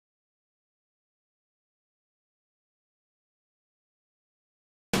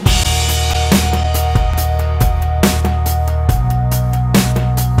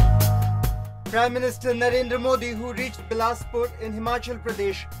Prime Minister Narendra Modi, who reached Bilaspur in Himachal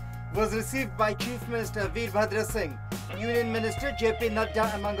Pradesh, was received by Chief Minister Virbhadra Singh, Union Minister JP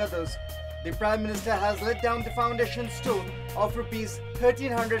Nadda among others. The Prime Minister has laid down the foundation stone of Rs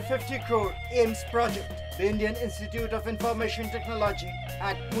 1350 crore AIIMS project, the Indian Institute of Information Technology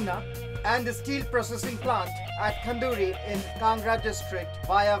at Pune, and the steel processing plant at Khandrori in Kangra district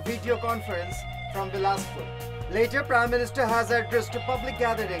via video conference from Bilaspur. Later, Prime Minister has addressed a public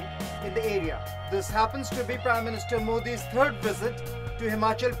gathering in the area. This happens to be Prime Minister Modi's third visit to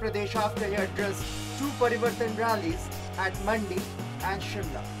Himachal Pradesh after he addressed two Parivartan rallies at Mandi and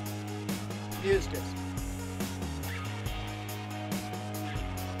Shimla. News Desk.